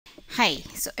Hi,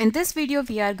 so in this video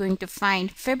we are going to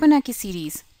find Fibonacci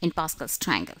series in Pascal's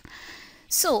triangle.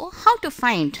 So how to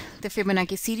find the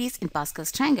Fibonacci series in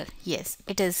Pascal's triangle? Yes,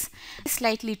 it is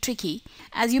slightly tricky.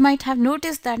 As you might have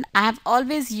noticed that I have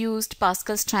always used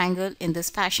Pascal's triangle in this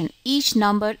fashion. Each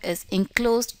number is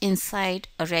enclosed inside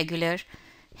a regular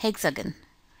hexagon,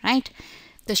 right?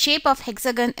 The shape of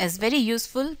hexagon is very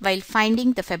useful while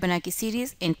finding the Fibonacci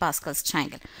series in Pascal's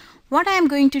triangle. What I am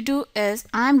going to do is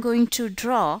I am going to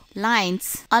draw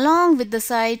lines along with the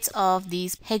sides of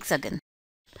these hexagon.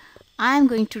 I am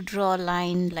going to draw a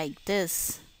line like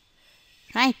this,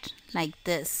 right? Like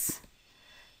this,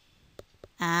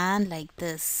 and like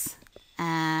this,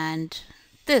 and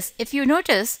this. If you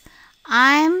notice,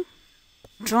 I am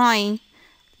drawing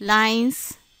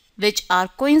lines which are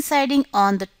coinciding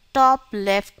on the top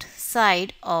left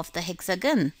side of the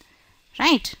hexagon,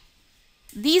 right?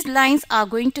 These lines are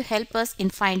going to help us in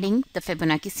finding the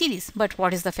Fibonacci series. But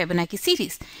what is the Fibonacci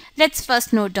series? Let's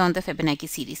first note down the Fibonacci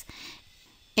series.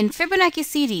 In Fibonacci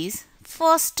series,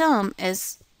 first term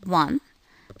is 1,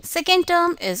 second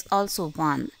term is also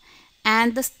 1,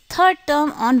 and the third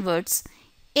term onwards,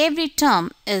 every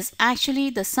term is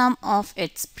actually the sum of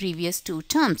its previous two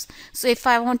terms. So if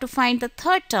I want to find the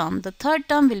third term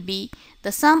will be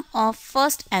the sum of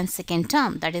first and second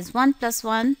term, that is 1 plus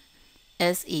 1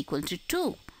 is equal to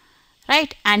 2,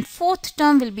 right? And fourth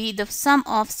term will be the sum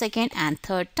of second and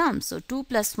third term, so 2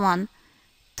 plus 1,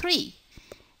 3.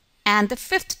 And the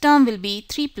fifth term will be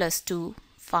 3 plus 2,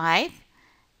 5.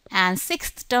 And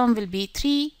sixth term will be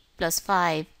 3 plus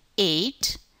 5,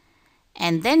 8.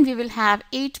 And then we will have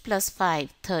 8 plus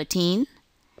 5, 13.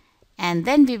 And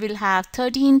then we will have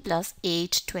 13 plus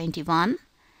 8, 21.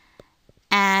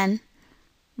 And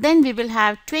then we will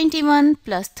have 21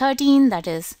 plus 13, that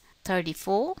is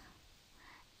 34,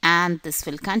 and this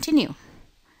will continue,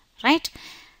 right?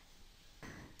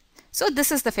 So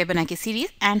this is the Fibonacci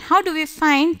series. And how do we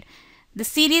find the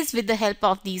series? With the help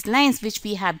of these lines which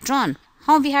we have drawn.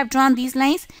 How we have drawn these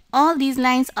lines? All these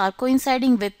lines are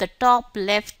coinciding with the top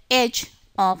left edge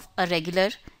of a regular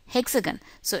hexagon.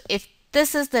 So if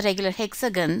this is the regular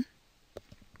hexagon,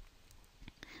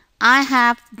 I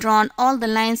have drawn all the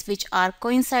lines which are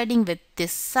coinciding with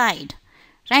this side,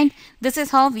 right? This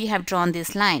is how we have drawn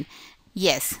this line.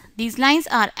 Yes, these lines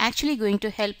are actually going to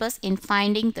help us in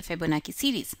finding the Fibonacci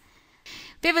series.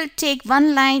 We will take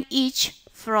one line each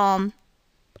from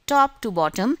top to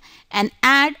bottom and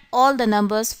add all the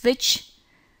numbers which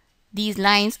these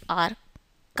lines are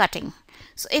cutting.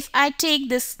 So if I take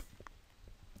this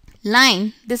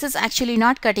line, this is actually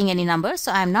not cutting any number,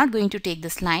 so I am not going to take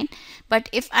this line. But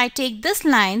if I take this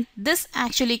line, this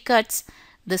actually cuts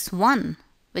this 1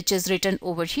 which is written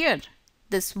over here.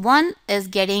 This 1 is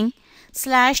getting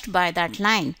slashed by that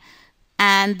line,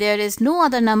 and there is no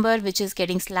other number which is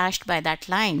getting slashed by that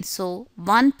line. So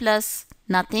 1 plus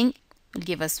nothing will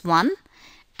give us 1.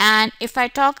 And if I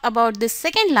talk about this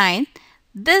second line,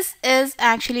 this is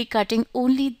actually cutting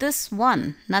only this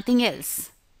 1, nothing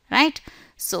else, right?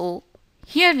 So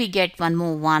here we get one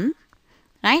more 1,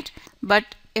 right?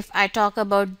 But if I talk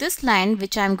about this line,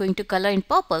 which I'm going to color in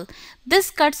purple, this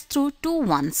cuts through two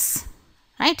 1s,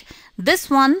 right? This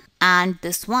one and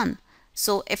this one.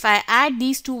 So if I add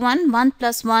these two 1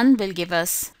 plus 1 will give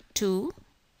us 2,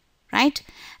 right?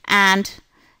 And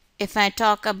if I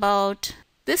talk about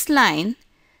this line,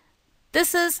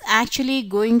 this is actually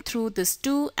going through this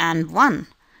 2 and 1,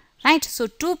 right? So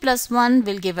 2 plus 1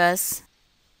 will give us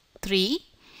 3.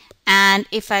 And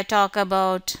if I talk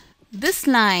about this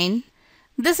line,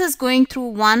 this is going through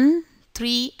 1,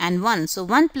 3 and 1. So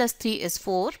 1 plus 3 is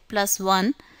 4, plus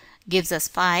 1 gives us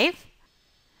 5.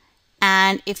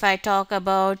 And if I talk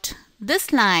about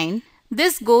this line,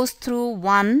 this goes through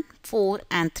 1, 4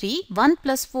 and 3. 1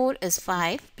 plus 4 is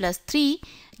 5, plus 3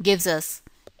 gives us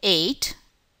 8,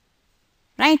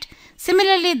 right?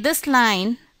 Similarly, this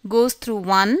line goes through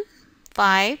 1,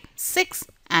 5, 6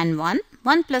 and 1.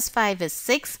 1 plus 5 is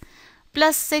 6,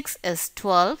 plus 6 is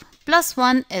 12, plus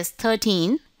 1 is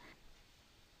 13.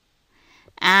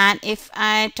 And if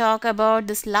I talk about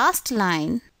this last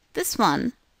line, this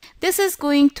one, this is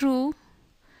going through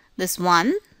this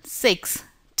 1, 6,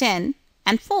 10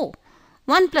 and 4.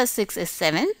 1 plus 6 is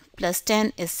 7, plus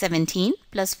 10 is 17,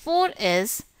 plus 4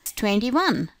 is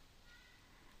 21,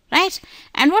 right?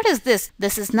 And what is this?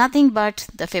 This is nothing but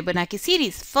the Fibonacci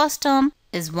series. First term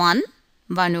is 1,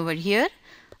 1 over here,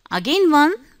 again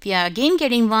 1, we are again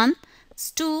getting 1,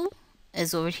 2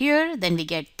 is over here, then we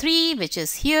get 3 which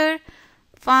is here,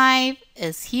 5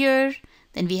 is here,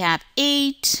 then we have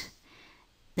 8,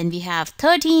 then we have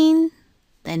 13,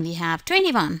 then we have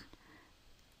 21,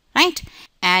 right?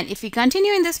 And if we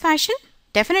continue in this fashion,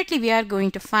 definitely we are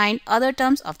going to find other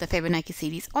terms of the Fibonacci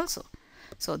series also.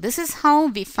 So this is how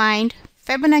we find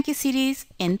Fibonacci series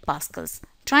in Pascal's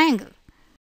triangle.